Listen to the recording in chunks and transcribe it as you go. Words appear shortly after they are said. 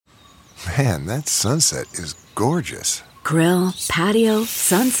Man, that sunset is gorgeous. Grill, patio,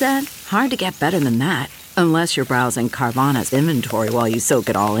 sunset. Hard to get better than that. Unless you're browsing Carvana's inventory while you soak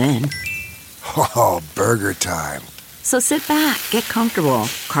it all in. Oh, burger time. So sit back, get comfortable.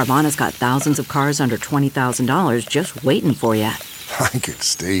 Carvana's got thousands of cars under $20,000 just waiting for you. I could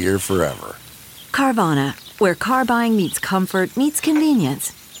stay here forever. Carvana, where car buying meets comfort meets convenience.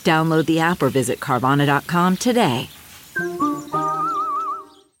 Download the app or visit Carvana.com today.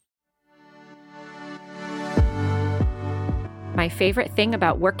 My favorite thing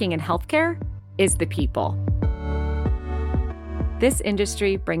about working in healthcare is the people. This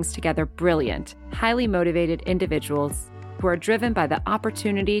industry brings together brilliant, highly motivated individuals who are driven by the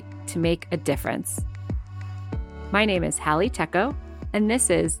opportunity to make a difference. My name is Hallie Tecco, and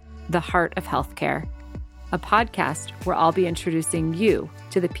this is The Heart of Healthcare, a podcast where I'll be introducing you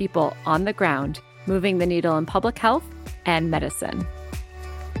to the people on the ground moving the needle in public health and medicine.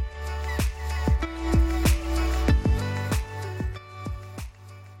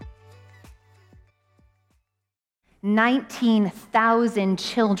 $19,000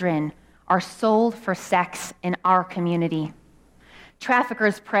 children are sold for sex in our community.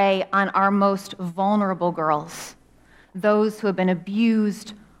 Traffickers prey on our most vulnerable girls, those who have been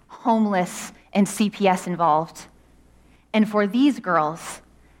abused, homeless, and CPS involved. And for these girls,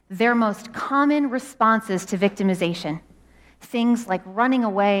 their most common responses to victimization, things like running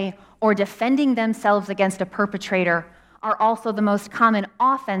away or defending themselves against a perpetrator, are also the most common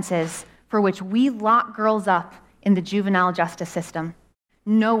offenses for which we lock girls up in the juvenile justice system.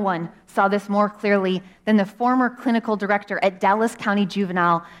 No one saw this more clearly than the former clinical director at Dallas County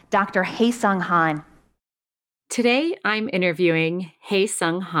Juvenile, Dr. Hae-Sung Han. Today, I'm interviewing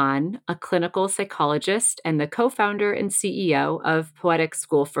Hae-Sung Han, a clinical psychologist and the co-founder and CEO of Poetic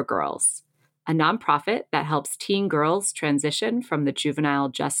School for Girls, a nonprofit that helps teen girls transition from the juvenile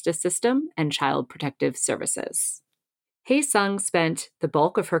justice system and child protective services. Hae-Sung spent the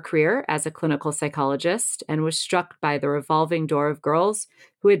bulk of her career as a clinical psychologist and was struck by the revolving door of girls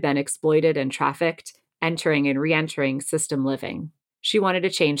who had been exploited and trafficked, entering and re-entering system living. She wanted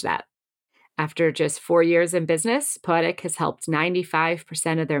to change that. After just 4 years in business, Poetic has helped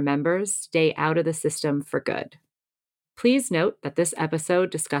 95% of their members stay out of the system for good. Please note that this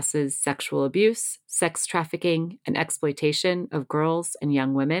episode discusses sexual abuse, sex trafficking, and exploitation of girls and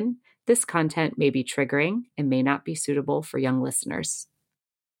young women. This content may be triggering and may not be suitable for young listeners.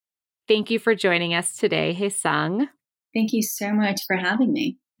 Thank you for joining us today, Hae-Sung. Thank you so much for having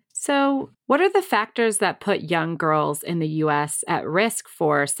me. So, what are the factors that put young girls in the U.S. at risk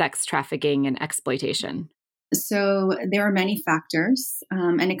for sex trafficking and exploitation? So, there are many factors,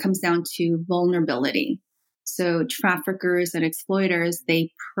 and it comes down to vulnerability. So, traffickers and exploiters,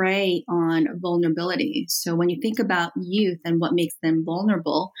 they prey on vulnerability. So, when you think about youth and what makes them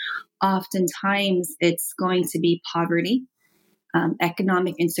vulnerable, oftentimes it's going to be poverty,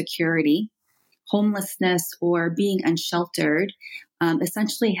 economic insecurity, homelessness, or being unsheltered,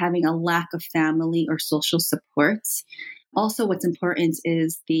 essentially having a lack of family or social supports. Also, what's important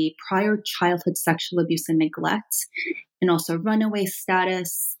is the prior childhood sexual abuse and neglect, and also runaway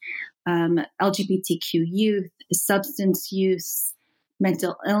status, LGBTQ youth, substance use,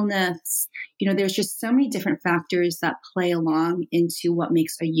 mental illness. There's just so many different factors that play along into what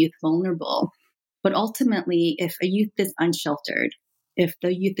makes a youth vulnerable. But ultimately, if a youth is unsheltered, if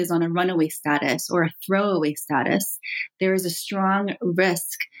the youth is on a runaway status or a throwaway status, there is a strong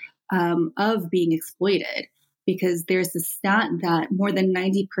risk of being exploited, because there's a stat that more than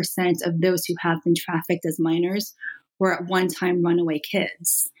 90% of those who have been trafficked as minors were at one time runaway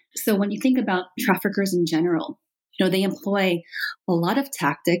kids. So when you think about traffickers in general, they employ a lot of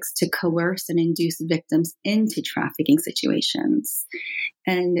tactics to coerce and induce victims into trafficking situations.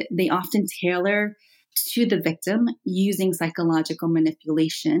 And they often tailor to the victim using psychological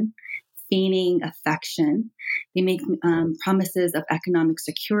manipulation, feigning affection. They make promises of economic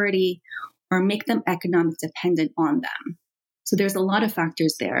security or make them economic dependent on them. So there's a lot of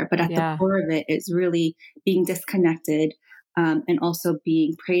factors there, but at the core of it is really being disconnected and also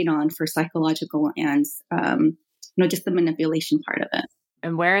being preyed on for psychological and, just the manipulation part of it.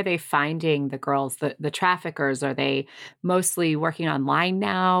 And where are they finding the girls, the traffickers? Are they mostly working online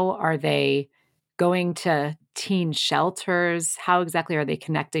now? Are they going to teen shelters? How exactly are they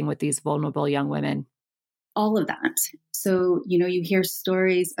connecting with these vulnerable young women? All of that. So, you hear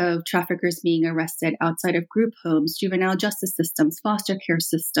stories of traffickers being arrested outside of group homes, juvenile justice systems, foster care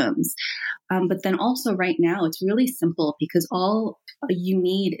systems. But then also right now, it's really simple, because all you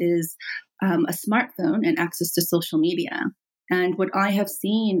need is a smartphone and access to social media. And what I have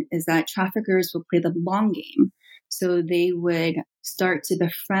seen is that traffickers will play the long game. So they would start to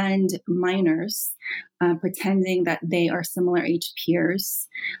befriend minors, pretending that they are similar age peers.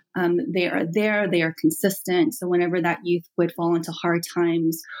 They are there, they are consistent. So whenever that youth would fall into hard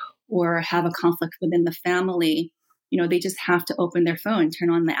times or have a conflict within the family, they just have to open their phone, turn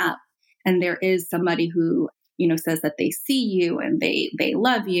on the app. And there is somebody who, says that they see you and they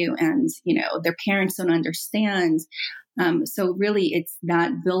love you, and, their parents don't understand. So really it's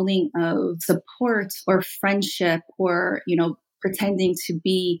that building of support or friendship or, pretending to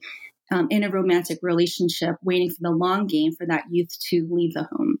be in a romantic relationship, waiting for the long game for that youth to leave the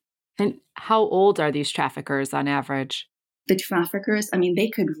home. And how old are these traffickers on average? The traffickers, they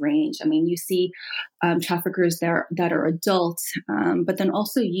could range. You see traffickers that are adults, but then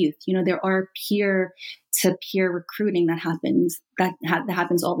also youth. There are peer-to-peer recruiting that happens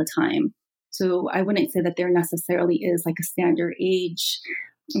all the time. So I wouldn't say that there necessarily is like a standard age,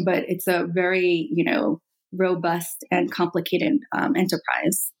 but it's a very, robust and complicated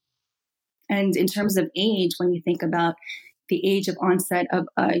enterprise. And in terms of age, when you think about the age of onset of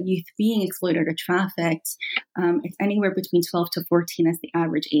youth being exploited or trafficked, it's anywhere between 12 to 14 as the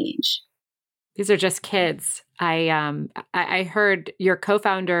average age. These are just kids. I heard your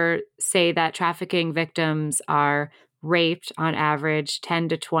co-founder say that trafficking victims are raped on average 10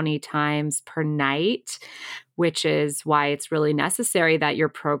 to 20 times per night, which is why it's really necessary that your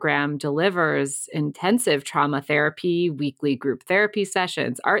program delivers intensive trauma therapy, weekly group therapy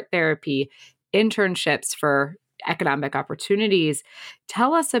sessions, art therapy, internships for economic opportunities.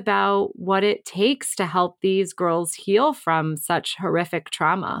 Tell us about what it takes to help these girls heal from such horrific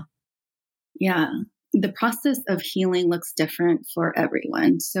trauma. Yeah, the process of healing looks different for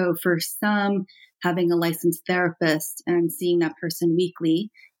everyone. So for some, having a licensed therapist and seeing that person weekly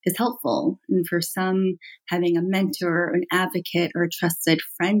is helpful. And for some, having a mentor, an advocate, or a trusted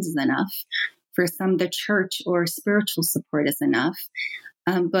friend is enough. For some, the church or spiritual support is enough.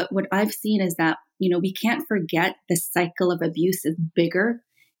 But what I've seen is that, we can't forget the cycle of abuse is bigger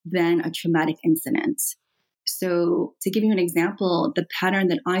than a traumatic incident. So to give you an example, the pattern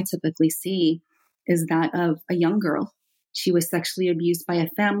that I typically see is that of a young girl. She was sexually abused by a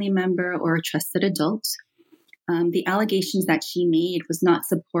family member or a trusted adult. The allegations that she made was not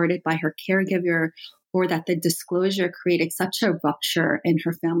supported by her caregiver, or that the disclosure created such a rupture in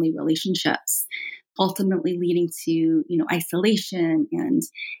her family relationships, ultimately leading to, isolation and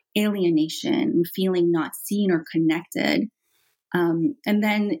alienation and feeling not seen or connected. And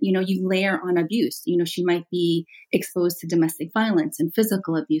then, you layer on abuse. She might be exposed to domestic violence and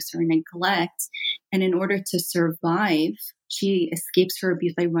physical abuse or neglect. And in order to survive, she escapes her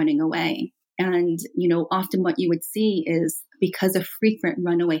abuse by running away. And, often what you would see is because of frequent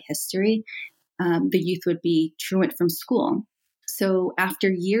runaway history, the youth would be truant from school. So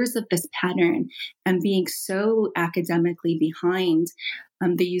after years of this pattern and being so academically behind,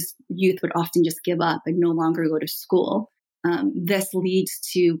 the youth would often just give up and no longer go to school. This leads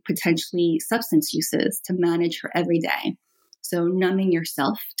to potentially substance uses to manage her every day. So numbing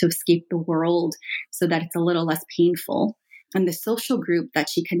yourself to escape the world so that it's a little less painful. And the social group that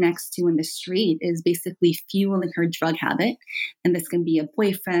she connects to in the street is basically fueling her drug habit. And this can be a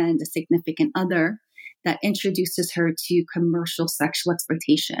boyfriend, a significant other that introduces her to commercial sexual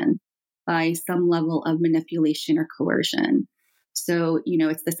exploitation by some level of manipulation or coercion. So,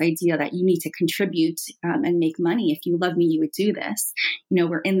 it's this idea that you need to contribute and make money. If you love me, you would do this.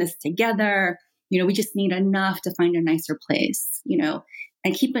 We're in this together. We just need enough to find a nicer place,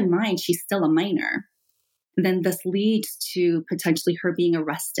 and keep in mind, she's still a minor. Then this leads to potentially her being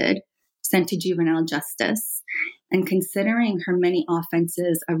arrested, sent to juvenile justice. And considering her many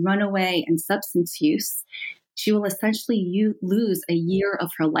offenses of runaway and substance use, she will essentially lose a year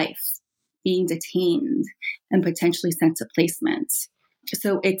of her life being detained and potentially sent to placement.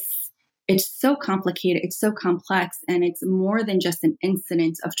 So it's so complicated, it's so complex, and it's more than just an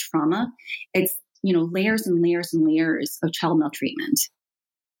incident of trauma. It's, layers and layers and layers of child maltreatment.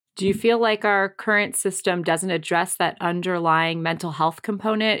 Do you feel like our current system doesn't address that underlying mental health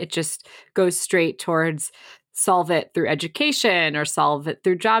component? It just goes straight towards solve it through education or solve it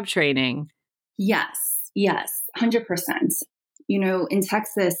through job training? Yes, 100%. In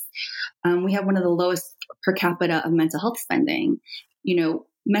Texas, we have one of the lowest per capita of mental health spending.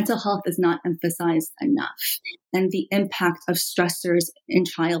 Mental health is not emphasized enough. And the impact of stressors in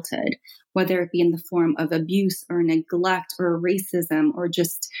childhood, whether it be in the form of abuse or neglect or racism or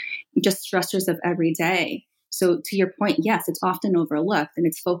just stressors of every day. So to your point, yes, it's often overlooked and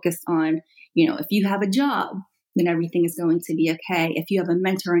it's focused on, if you have a job, then everything is going to be okay. If you have a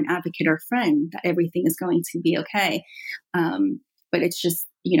mentor, an advocate, or friend, that everything is going to be okay. But it's just,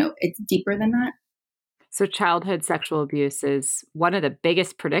 it's deeper than that. So childhood sexual abuse is one of the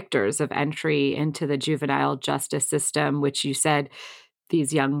biggest predictors of entry into the juvenile justice system, which you said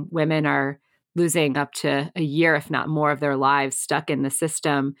these young women are losing up to a year, if not more, of their lives stuck in the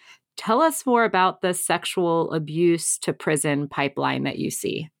system. Tell us more about the sexual abuse to prison pipeline that you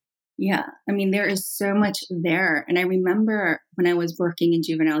see. Yeah, I mean, there is so much there. And I remember when I was working in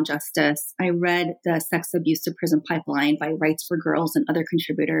juvenile justice, I read the Sex Abuse to Prison Pipeline by Rights for Girls and other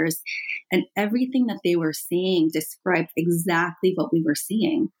contributors. And everything that they were seeing described exactly what we were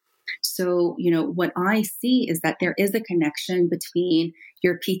seeing. So, what I see is that there is a connection between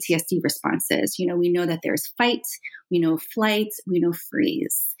your PTSD responses. We know that there's fight, we know flight, we know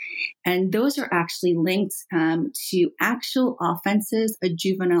freeze. And those are actually linked to actual offenses a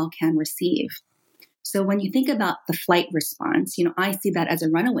juvenile can receive. So when you think about the flight response, I see that as a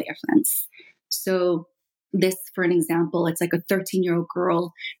runaway offense. So this, for an example, it's like a 13-year-old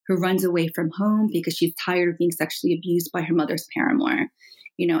girl who runs away from home because she's tired of being sexually abused by her mother's paramour.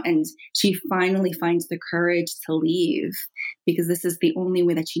 And she finally finds the courage to leave because this is the only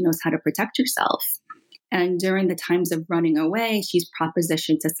way that she knows how to protect herself. And during the times of running away, she's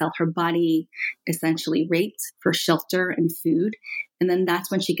propositioned to sell her body, essentially raped for shelter and food. And then that's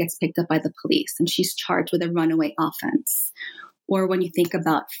when she gets picked up by the police and she's charged with a runaway offense. Or when you think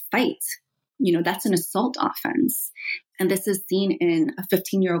about fight, that's an assault offense. And this is seen in a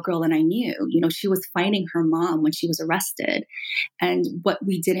 15-year-old girl that I knew. She was fighting her mom when she was arrested. And what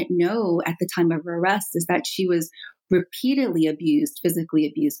we didn't know at the time of her arrest is that she was repeatedly physically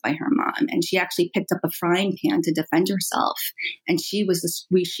abused by her mom. And she actually picked up a frying pan to defend herself. And she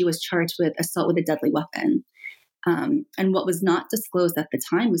was charged with assault with a deadly weapon. And what was not disclosed at the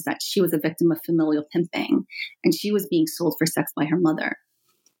time was that she was a victim of familial pimping and she was being sold for sex by her mother.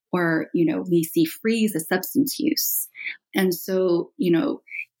 Or, we see freeze as substance use. And so,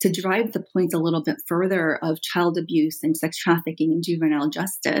 to drive the point a little bit further of child abuse and sex trafficking in juvenile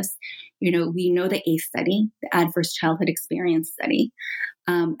justice, we know the ACE study, the Adverse Childhood Experience study.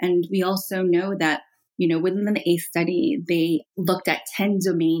 And we also know that, within the ACE study, they looked at 10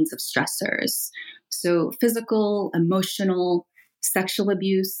 domains of stressors. So physical, emotional, sexual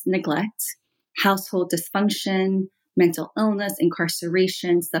abuse, neglect, household dysfunction, mental illness,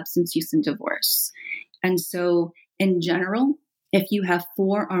 incarceration, substance use, and divorce. And so in general, if you have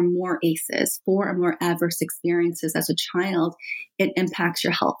 4 or more ACEs, 4 or more adverse experiences as a child, it impacts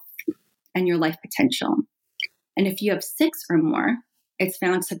your health and your life potential. And if you have 6 or more, it's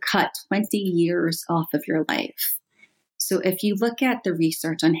found to cut 20 years off of your life. So if you look at the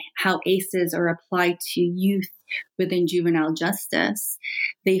research on how ACEs are applied to youth within juvenile justice,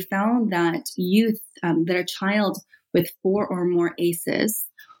 they found that that a child with 4 or more ACEs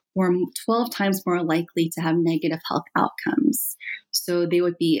were 12 times more likely to have negative health outcomes. So they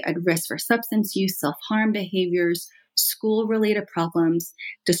would be at risk for substance use, self-harm behaviors, school-related problems,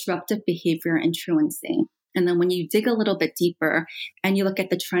 disruptive behavior, and truancy. And then when you dig a little bit deeper and you look at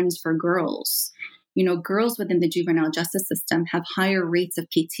the trends for girls, girls within the juvenile justice system have higher rates of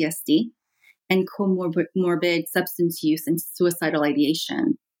PTSD and comorbid substance use and suicidal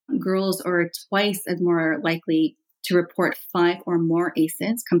ideation. Girls are twice as more likely to report 5 or more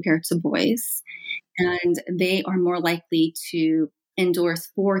ACEs compared to boys. And they are more likely to endorse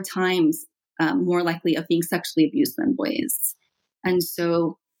 4 times more likely of being sexually abused than boys. And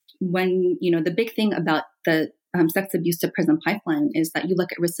so when, the big thing about the sex abuse to prison pipeline is that you look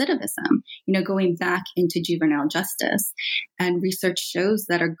at recidivism, going back into juvenile justice. And research shows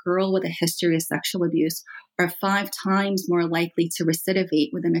that a girl with a history of sexual abuse are 5 times more likely to recidivate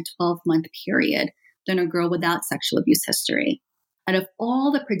within a 12-month period than a girl without sexual abuse history. Out of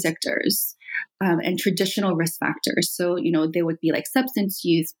all the predictors and traditional risk factors, so, they would be like substance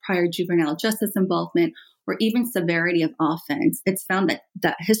use, prior juvenile justice involvement, or even severity of offense, it's found that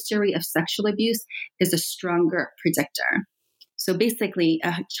the history of sexual abuse is a stronger predictor. So basically,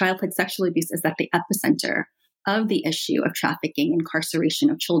 childhood sexual abuse is at the epicenter of the issue of trafficking and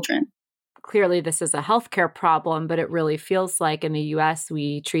incarceration of children. Clearly, this is a healthcare problem, but it really feels like in the U.S.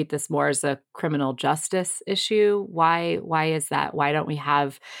 we treat this more as a criminal justice issue. Why is that? Why don't we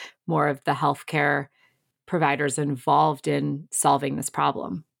have more of the healthcare providers involved in solving this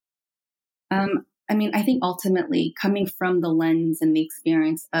problem? I think ultimately coming from the lens and the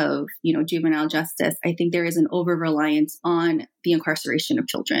experience of, juvenile justice, I think there is an over-reliance on the incarceration of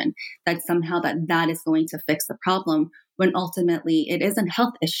children, that somehow that is going to fix the problem, when ultimately it is a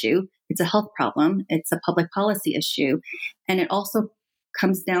health issue. It's a health problem. It's a public policy issue. And it also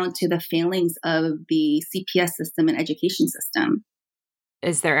comes down to the failings of the CPS system and education system.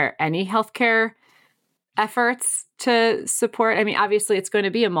 Is there any healthcare efforts to support? I mean, obviously it's going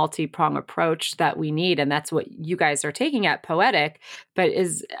to be a multi-pronged approach that we need, and that's what you guys are taking at Poetic, but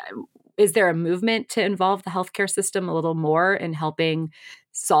is there a movement to involve the healthcare system a little more in helping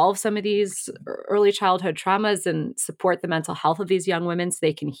solve some of these early childhood traumas and support the mental health of these young women so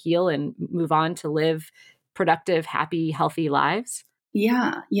they can heal and move on to live productive, happy, healthy lives?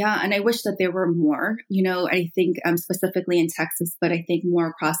 Yeah. And I wish that there were more, I think specifically in Texas, but I think more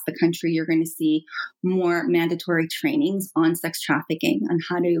across the country, you're going to see more mandatory trainings on sex trafficking, on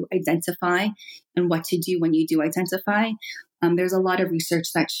how to identify and what to do when you do identify. There's a lot of research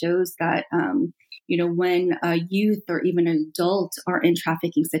that shows that, when a youth or even an adult are in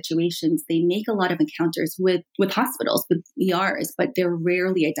trafficking situations, they make a lot of encounters with hospitals, with ERs, but they're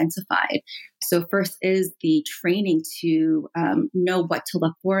rarely identified. So first is the training to know what to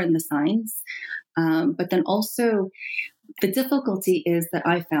look for in the signs. But then also the difficulty is that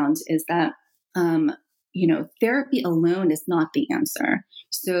I found is that, therapy alone is not the answer.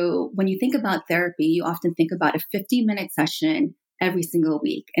 So when you think about therapy, you often think about a 50-minute session every single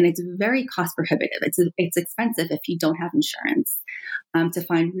week. And it's very cost prohibitive. It's expensive if you don't have insurance to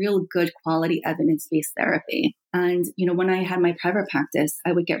find real good quality evidence-based therapy. And, when I had my private practice,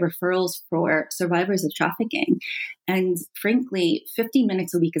 I would get referrals for survivors of trafficking. And frankly, 50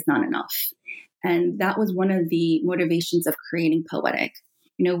 minutes a week is not enough. And that was one of the motivations of creating Poetic.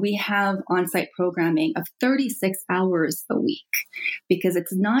 We have on-site programming of 36 hours a week because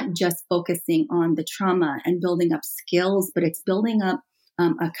it's not just focusing on the trauma and building up skills, but it's building up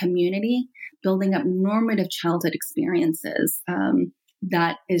a community, building up normative childhood experiences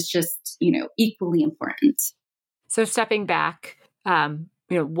that is just, equally important. So stepping back,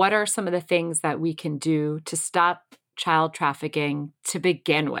 what are some of the things that we can do to stop child trafficking to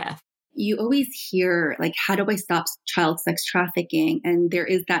begin with? You always hear, how do I stop child sex trafficking? And there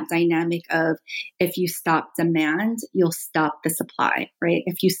is that dynamic of if you stop demand, you'll stop the supply, right?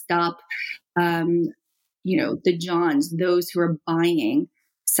 If you stop, the Johns, those who are buying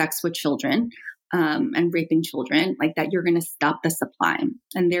sex with children and raping children, like that, you're going to stop the supply.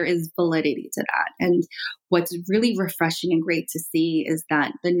 And there is validity to that. And what's really refreshing and great to see is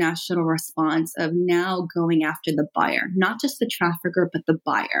that the national response of now going after the buyer, not just the trafficker, but the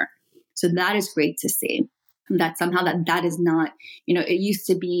buyer. So that is great to see that somehow that is not, it used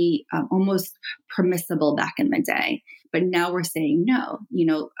to be almost permissible back in the day, but now we're saying no,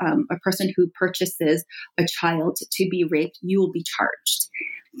 a person who purchases a child to be raped, you will be charged.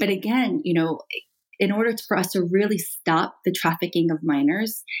 But again, in order for us to really stop the trafficking of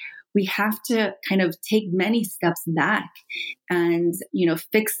minors, we have to kind of take many steps back and,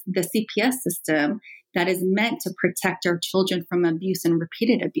 fix the CPS system that is meant to protect our children from abuse and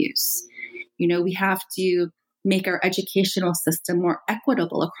repeated abuse. We have to make our educational system more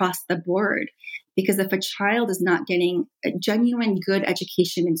equitable across the board, because if a child is not getting a genuine good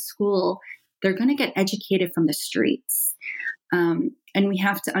education in school, they're going to get educated from the streets. And we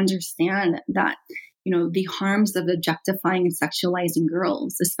have to understand that, the harms of objectifying and sexualizing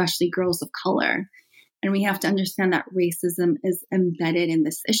girls, especially girls of color. And we have to understand that racism is embedded in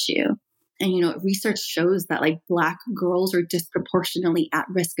this issue. And, research shows that Black girls are disproportionately at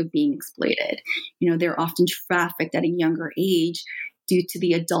risk of being exploited. They're often trafficked at a younger age due to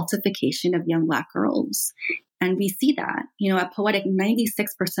the adultification of young Black girls. And we see that, at Poetic,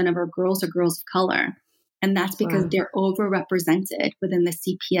 96% of our girls are girls of color. And that's because they're overrepresented within the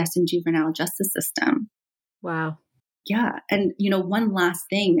CPS and juvenile justice system. Wow. Yeah. And, one last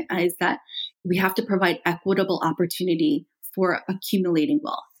thing is that we have to provide equitable opportunity for accumulating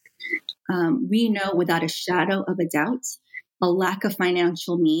wealth. We know without a shadow of a doubt, a lack of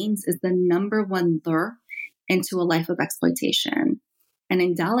financial means is the number one lure into a life of exploitation. And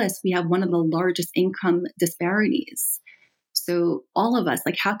in Dallas, we have one of the largest income disparities. So all of us,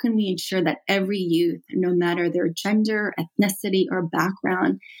 how can we ensure that every youth, no matter their gender, ethnicity, or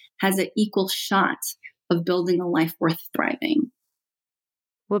background, has an equal shot of building a life worth thriving?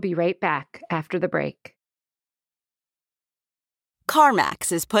 We'll be right back after the break.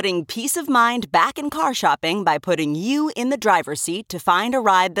 CarMax is putting peace of mind back in car shopping by putting you in the driver's seat to find a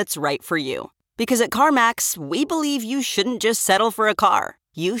ride that's right for you. Because at CarMax, we believe you shouldn't just settle for a car.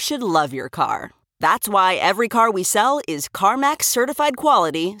 You should love your car. That's why every car we sell is CarMax certified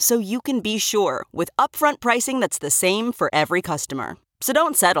quality, so you can be sure with upfront pricing that's the same for every customer. So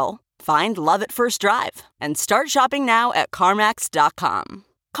don't settle. Find love at first drive and start shopping now at CarMax.com.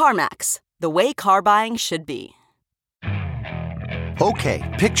 CarMax, the way car buying should be. Okay,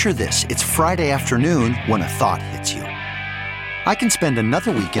 picture this. It's Friday afternoon when a thought hits you. I can spend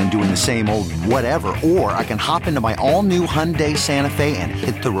another weekend doing the same old whatever, or I can hop into my all-new Hyundai Santa Fe and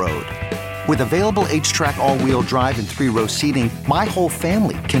hit the road. With available H-Track all-wheel drive and 3-row seating, my whole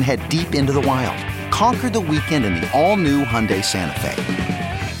family can head deep into the wild. Conquer the weekend in the all-new Hyundai Santa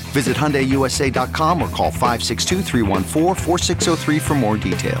Fe. Visit HyundaiUSA.com or call 562-314-4603 for more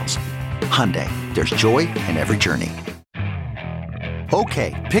details. Hyundai, there's joy in every journey.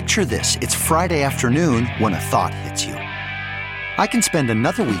 Okay, picture this. It's Friday afternoon when a thought hits you. I can spend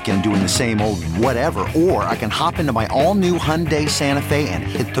another weekend doing the same old whatever, or I can hop into my all-new Hyundai Santa Fe and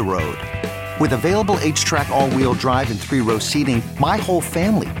hit the road. With available H-Track all-wheel drive and 3-row seating, my whole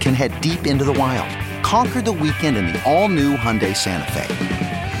family can head deep into the wild. Conquer the weekend in the all-new Hyundai Santa Fe.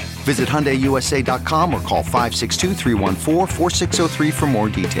 Visit HyundaiUSA.com or call 562-314-4603 for more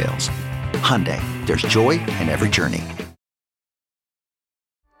details. Hyundai, there's joy in every journey.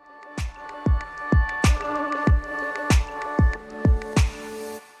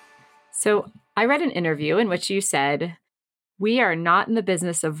 So I read an interview in which you said, "We are not in the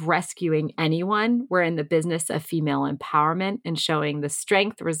business of rescuing anyone. We're in the business of female empowerment and showing the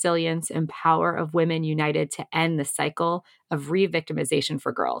strength, resilience, and power of women united to end the cycle of re-victimization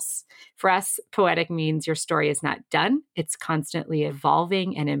for girls. For us, poetic means your story is not done. It's constantly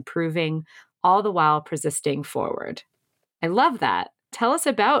evolving and improving, all the while persisting forward." I love that. Tell us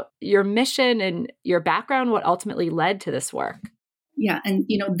about your mission and your background, what ultimately led to this work. Yeah. And,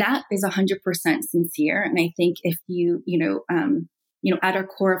 that is 100% sincere. And I think if at our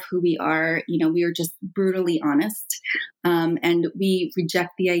core of who we are, we are just brutally honest. And we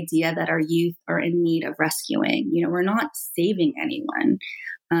reject the idea that our youth are in need of rescuing. We're not saving anyone.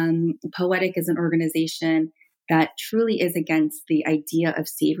 Poetic is an organization that truly is against the idea of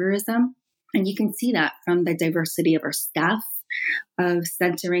saviorism. And you can see that from the diversity of our staff, of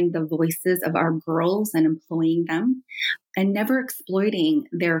centering the voices of our girls and employing them, and never exploiting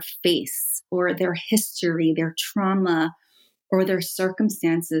their face or their history, their trauma, or their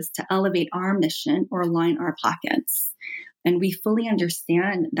circumstances to elevate our mission or line our pockets. And we fully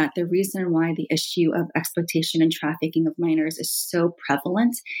understand that the reason why the issue of exploitation and trafficking of minors is so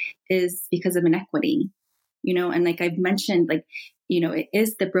prevalent is because of inequity. And like I've mentioned, it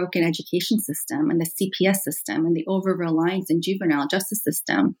is the broken education system and the CPS system and the over-reliance in juvenile justice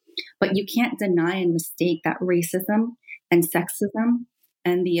system. But you can't deny and mistake that racism and sexism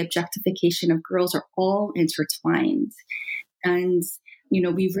and the objectification of girls are all intertwined. And,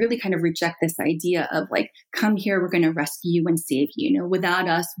 we really kind of reject this idea of come here, we're going to rescue you and save you. Without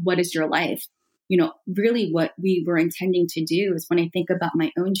us, what is your life? Really what we were intending to do is when I think about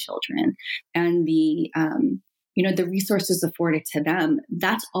my own children and the resources afforded to them,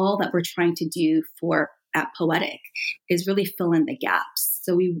 that's all that we're trying to do at Poetic is really fill in the gaps.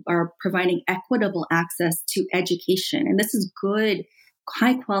 So we are providing equitable access to education. And this is good,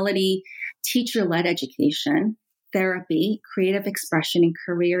 high quality, teacher-led education, therapy, creative expression, and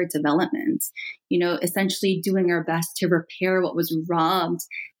career development. Essentially doing our best to repair what was robbed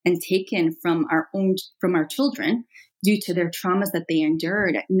and taken from our children due to their traumas that they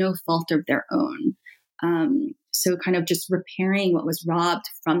endured at no fault of their own. So kind of just repairing what was robbed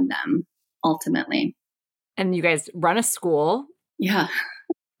from them ultimately. And you guys run a school. Yeah.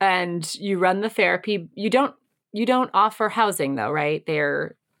 And you run the therapy. You don't offer housing though, right?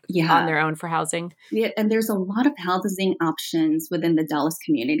 They're on their own for housing. Yeah. And there's a lot of housing options within the Dallas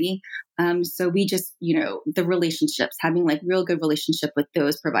community. So we just, the relationships, having real good relationship with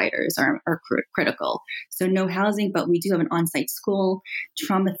those providers are critical. So no housing, but we do have an on-site school,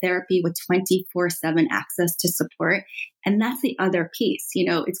 trauma therapy with 24/7 access to support. And that's the other piece.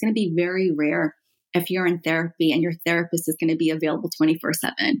 It's going to be very rare if you're in therapy and your therapist is going to be available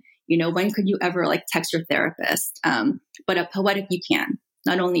 24/7. When could you ever text your therapist? But at Poetic, you can.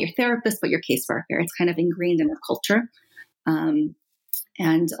 Not only your therapist, but your caseworker. It's kind of ingrained in our culture.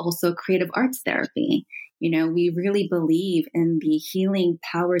 And also creative arts therapy. We really believe in the healing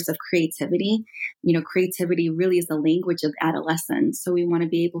powers of creativity. Creativity really is the language of adolescence. So we want to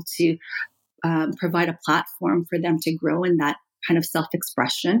be able to provide a platform for them to grow in that kind of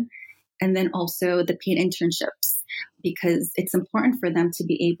self-expression. And then also the paid internships, because it's important for them to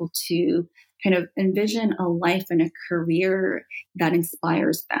be able to kind of envision a life and a career that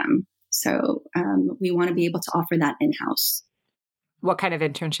inspires them. So we want to be able to offer that in-house. What kind of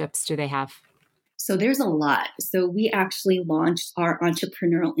internships do they have? So there's a lot. So we actually launched our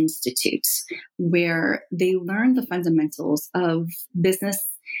Entrepreneurial Institute, where they learn the fundamentals of business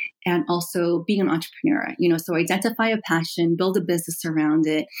and also being an entrepreneur. So identify a passion, build a business around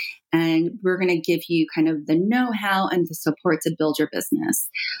it, and we're going to give you kind of the know-how and the support to build your business.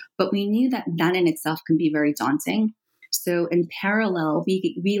 But we knew that in itself can be very daunting. So in parallel,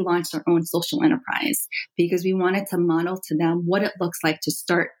 we launched our own social enterprise because we wanted to model to them what it looks like to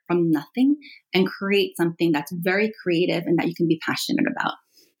start from nothing and create something that's very creative and that you can be passionate about.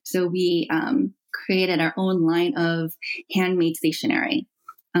 So we created our own line of handmade stationery.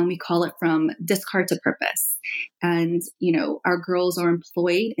 We call it From Discard to Purpose. And, our girls are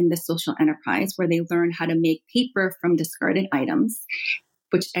employed in this social enterprise where they learn how to make paper from discarded items,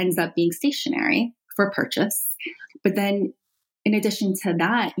 which ends up being stationery for purchase. But then in addition to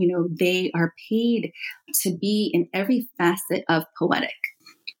that, they are paid to be in every facet of Poetic.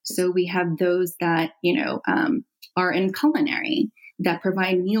 So we have those that, are in culinary, that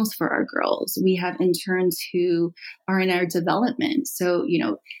provide meals for our girls. We have interns who are in our development. So,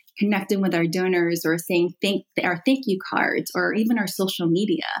 connecting with our donors or saying our thank you cards or even our social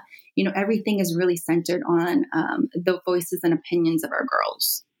media, everything is really centered on the voices and opinions of our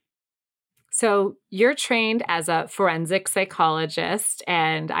girls. So you're trained as a forensic psychologist,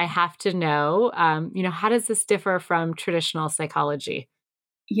 and I have to know, how does this differ from traditional psychology?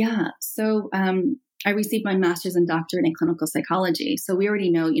 Yeah. So I received my master's and doctorate in clinical psychology. So we already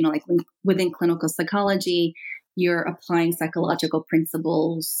know, within clinical psychology, you're applying psychological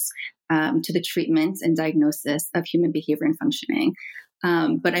principles to the treatment and diagnosis of human behavior and functioning.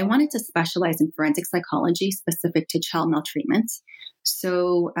 But I wanted to specialize in forensic psychology specific to child maltreatment.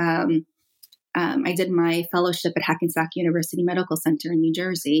 So I did my fellowship at Hackensack University Medical Center in New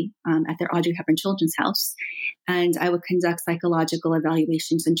Jersey at their Audrey Hepburn Children's House. And I would conduct psychological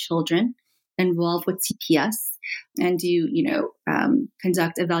evaluations in children involved with CPS and do,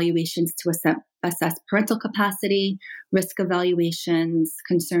 conduct evaluations to assess parental capacity, risk evaluations,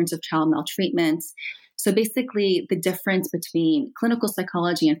 concerns of child maltreatment. So basically, the difference between clinical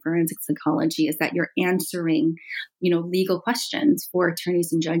psychology and forensic psychology is that you're answering, legal questions for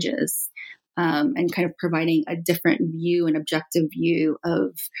attorneys and judges. And kind of providing a different view, an objective view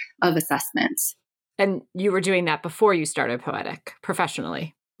of assessments. And you were doing that before you started Poetic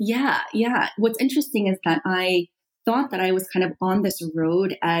professionally. Yeah. What's interesting is that I thought that I was kind of on this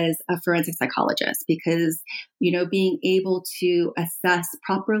road as a forensic psychologist because, being able to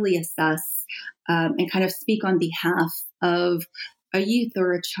properly assess, and kind of speak on behalf of a youth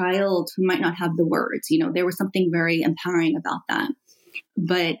or a child who might not have the words, there was something very empowering about that.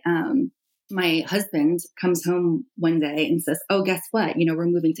 But, my husband comes home one day and says, "Oh, guess what? We're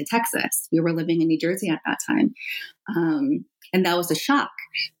moving to Texas." We were living in New Jersey at that time. And that was a shock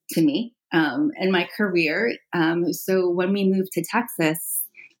to me in my career. So when we moved to Texas,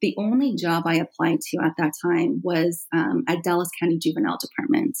 the only job I applied to at that time was at Dallas County Juvenile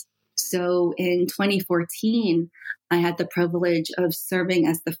Department. So in 2014, I had the privilege of serving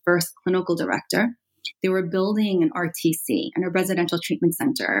as the first clinical director. They were building an RTC, a residential treatment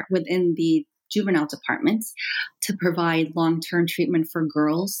center within the juvenile department to provide long-term treatment for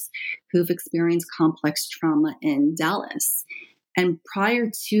girls who've experienced complex trauma in Dallas. And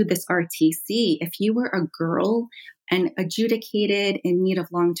prior to this RTC, if you were a girl and adjudicated in need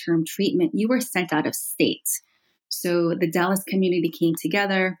of long-term treatment, you were sent out of state. So the Dallas community came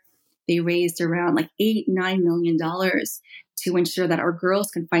together. They raised around $8-9 million to ensure that our girls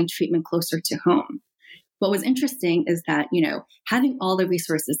can find treatment closer to home. What was interesting is that, having all the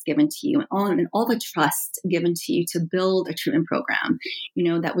resources given to you and all the trust given to you to build a treatment program,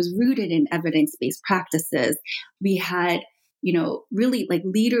 that was rooted in evidence-based practices. We had, really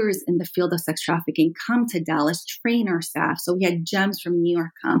leaders in the field of sex trafficking come to Dallas, train our staff. So we had gems from New York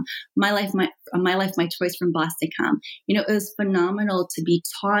come, My Life, My Choice from Boston come. It was phenomenal to be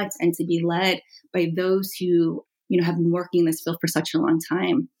taught and to be led by those who, have been working in this field for such a long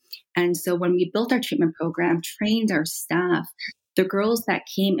time. And so when we built our treatment program, trained our staff, the girls that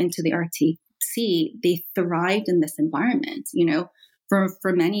came into the RTC, they thrived in this environment.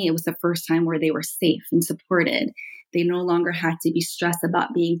 For many, it was the first time where they were safe and supported. They no longer had to be stressed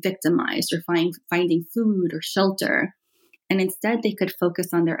about being victimized or finding food or shelter. And instead, they could focus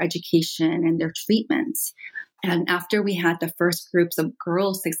on their education and their treatments. And after we had the first groups of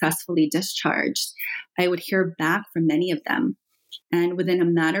girls successfully discharged, I would hear back from many of them. And within a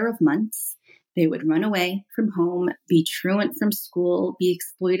matter of months, they would run away from home, be truant from school, be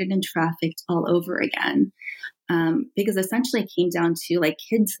exploited and trafficked all over again. Because essentially it came down to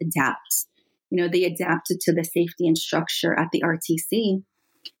kids adapt. They adapted to the safety and structure at the RTC.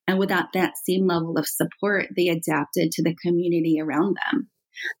 And without that same level of support, they adapted to the community around them.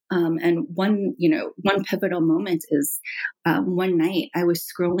 And one pivotal moment is one night I was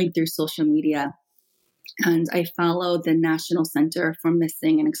scrolling through social media and I followed the National Center for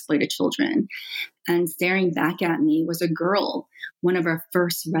Missing and Exploited Children. And staring back at me was a girl, one of our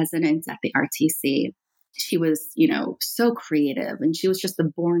first residents at the RTC. She was, so creative, and she was just a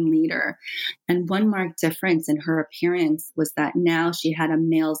born leader. And one marked difference in her appearance was that now she had a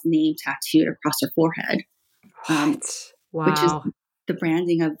male's name tattooed across her forehead, which is Wow. the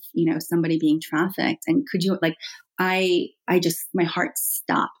branding of, somebody being trafficked. And could you, like, I just, my heart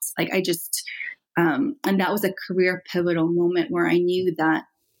stopped. Like, and that was a career pivotal moment where I knew that,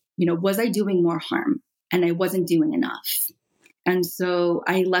 was I doing more harm? And I wasn't doing enough. And so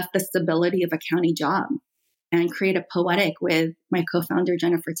I left the stability of a county job and created Poetic with my co-founder,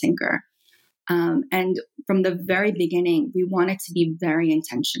 Jennifer Tinker. And from the very beginning, we wanted to be very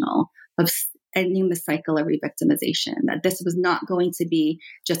intentional of ending the cycle of revictimization, that this was not going to be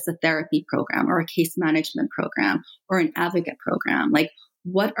just a therapy program or a case management program or an advocate program. Like,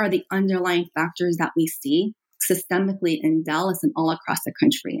 what are the underlying factors that we see systemically in Dallas and all across the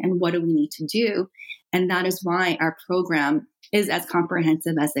country? And what do we need to do? And that is why our program is as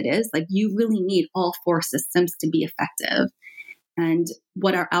comprehensive as it is. Like, you really need all 4 systems to be effective. And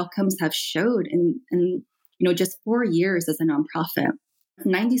what our outcomes have showed in just 4 years as a nonprofit,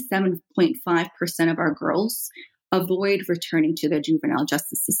 97.5% of our girls avoid returning to the juvenile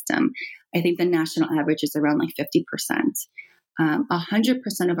justice system. I think the national average is around like 50%.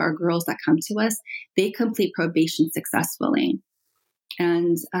 100% of our girls that come to us, they complete probation successfully.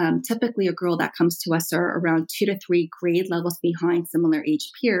 And typically a girl that comes to us are around 2 to 3 grade levels behind similar age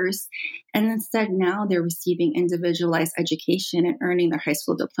peers. And instead now they're receiving individualized education and earning their high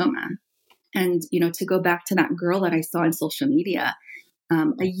school diploma. And, to go back to that girl that I saw on social media,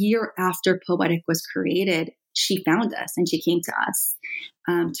 a year after Poetic was created, she found us and she came to us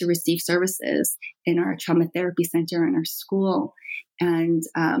to receive services in our trauma therapy center in our school. And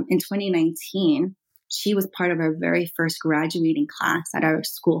in 2019, she was part of our very first graduating class at our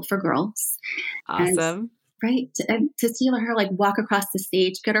school for girls. Awesome. And to see her like walk across the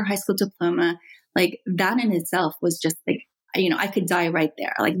stage, get her high school diploma, like that in itself was just like, I could die right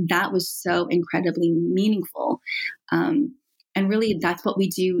there. Like that was so incredibly meaningful. And really, that's what we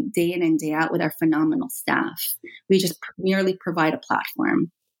do day in and day out with our phenomenal staff. We just merely provide a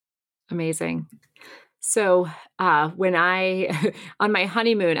platform. Amazing. So when on my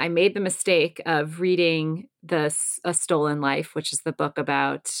honeymoon, I made the mistake of reading A Stolen Life, which is the book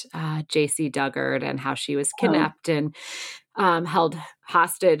about J.C. Dugard and how she was kidnapped and held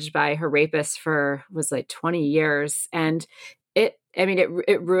hostage by her rapist for, was like 20 years. And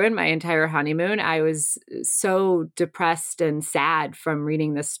it ruined my entire honeymoon. I was so depressed and sad from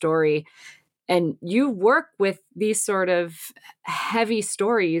reading this story. And you work with these sort of heavy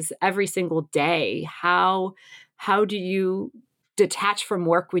stories every single day. How do you detach from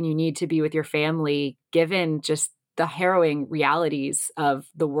work when you need to be with your family, given just the harrowing realities of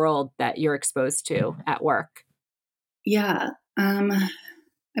the world that you're exposed to at work? Yeah.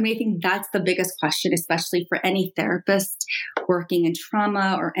 I think that's the biggest question, especially for any therapist working in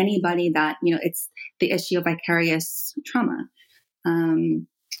trauma or anybody that, it's the issue of vicarious trauma.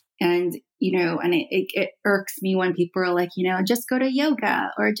 And it irks me when people are like, just go to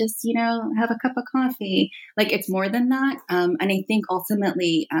yoga or just, have a cup of coffee. Like it's more than that. And I think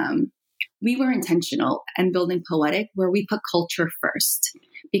ultimately, we were intentional in building Poetic where we put culture first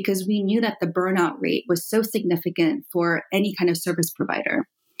because we knew that the burnout rate was so significant for any kind of service provider.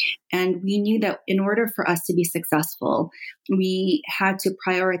 And we knew that in order for us to be successful, we had to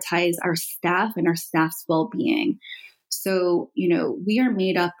prioritize our staff and our staff's well-being. So, we are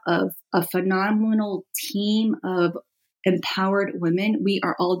made up of a phenomenal team of empowered women. We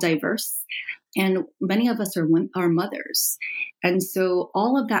are all diverse, and many of us are mothers. And so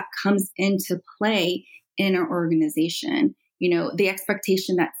all of that comes into play in our organization. The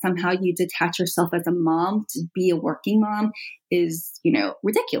expectation that somehow you detach yourself as a mom to be a working mom is,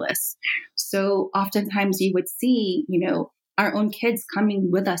 ridiculous. So oftentimes you would see, our own kids coming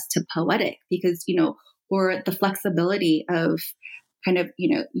with us to Poetic because, or the flexibility of kind of,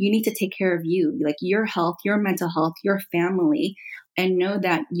 you need to take care of you, like your health, your mental health, your family, and know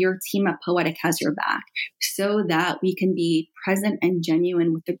that your team at Poetic has your back so that we can be present and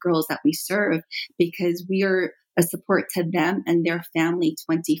genuine with the girls that we serve because we are a support to them and their family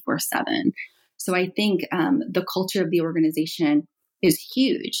 24/7. So I think the culture of the organization is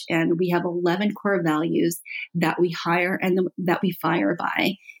huge. And we have 11 core values that we hire and that we fire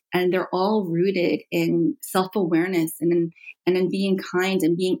by. And they're all rooted in self-awareness and in being kind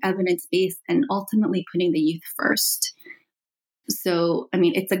and being evidence-based and ultimately putting the youth first. So,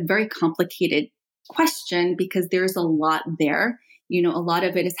 it's a very complicated question because there's a lot there. A lot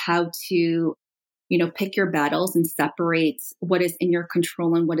of it is how to pick your battles and separate what is in your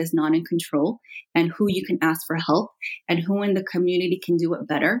control and what is not in control and who you can ask for help and who in the community can do it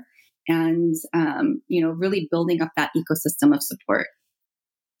better. and, really building up that ecosystem of support.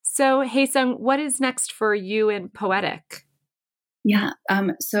 So, Haesung, what is next for you in Poetic? Yeah.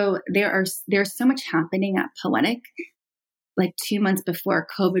 So there's so much happening at Poetic. Like 2 months before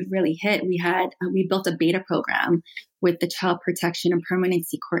COVID really hit, we built a beta program with the Child Protection and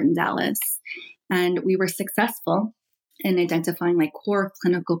Permanency Court in Dallas. And we were successful in identifying like core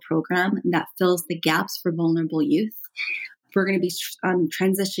clinical program that fills the gaps for vulnerable youth. We're going to be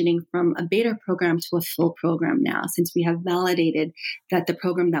transitioning from a beta program to a full program now, since we have validated that the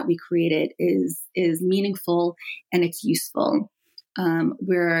program that we created is meaningful and it's useful.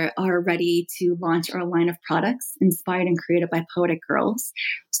 We are ready to launch our line of products inspired and created by Poetic Girls.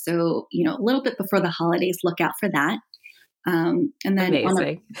 So, a little bit before the holidays, look out for that. And then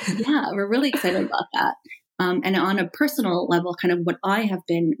Amazing. We're really excited about that. And on a personal level, kind of what I have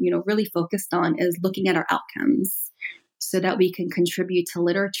been, really focused on is looking at our outcomes so that we can contribute to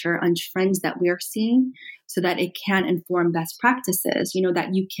literature on trends that we're seeing so that it can inform best practices, that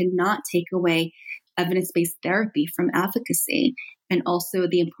you cannot take away evidence-based therapy from advocacy, and also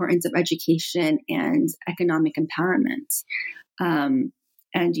the importance of education and economic empowerment.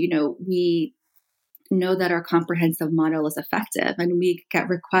 We know that our comprehensive model is effective, and we get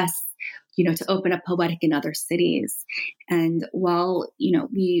requests, to open up Poetic in other cities. And while,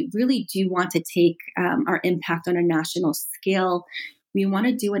 we really do want to take our impact on a national scale, we want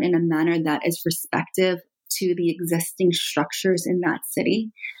to do it in a manner that is respective to the existing structures in that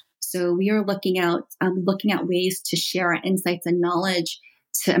city. So we are looking at ways to share our insights and knowledge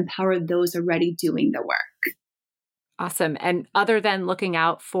to empower those already doing the work. Awesome. And other than looking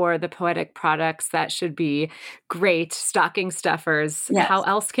out for the Poetic products that should be great stocking stuffers, yes. How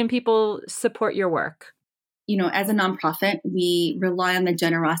else can people support your work? As a nonprofit, we rely on the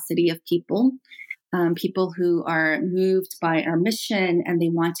generosity of people who are moved by our mission and they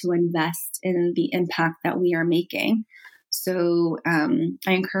want to invest in the impact that we are making. So I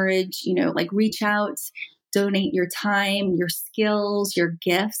encourage, reach out, donate your time, your skills, your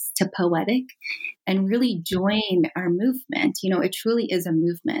gifts to Poetic, and really join our movement. It truly is a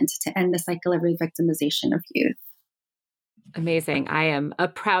movement to end the cycle of re-victimization of youth. Amazing. I am a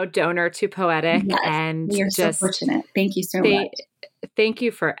proud donor to Poetic. Yes, and we are so fortunate. Thank you so much. Thank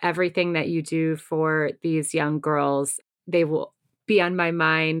you for everything that you do for these young girls. They will be on my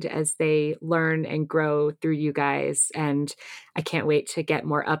mind as they learn and grow through you guys. And I can't wait to get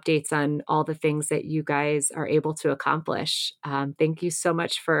more updates on all the things that you guys are able to accomplish. Thank you so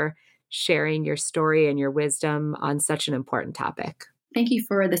much for sharing your story and your wisdom on such an important topic. Thank you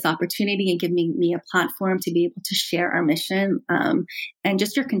for this opportunity and giving me a platform to be able to share our mission and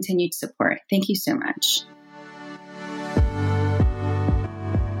just your continued support. Thank you so much.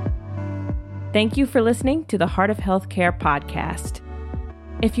 Thank you for listening to the Heart of Healthcare podcast.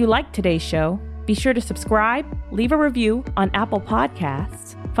 If you liked today's show, be sure to subscribe, leave a review on Apple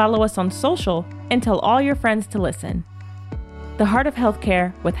Podcasts, follow us on social, and tell all your friends to listen. The Heart of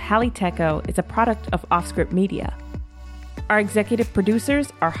Healthcare with Hallie Tecco is a product of Offscript Media. Our executive producers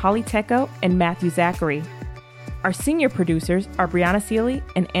are Holly Tecco and Matthew Zachary. Our senior producers are Brianna Seely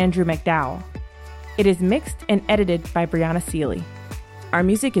and Andrew McDowell. It is mixed and edited by Brianna Seely. Our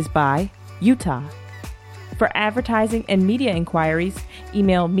music is by Utah. For advertising and media inquiries,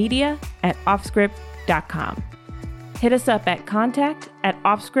 email media@offscript.com. Hit us up at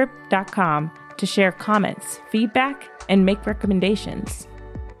contact@offscript.com to share comments, feedback, and make recommendations.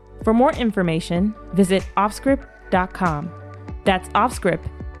 For more information, visit offscript.com. That's offscript,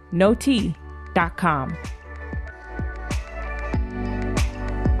 no T.com.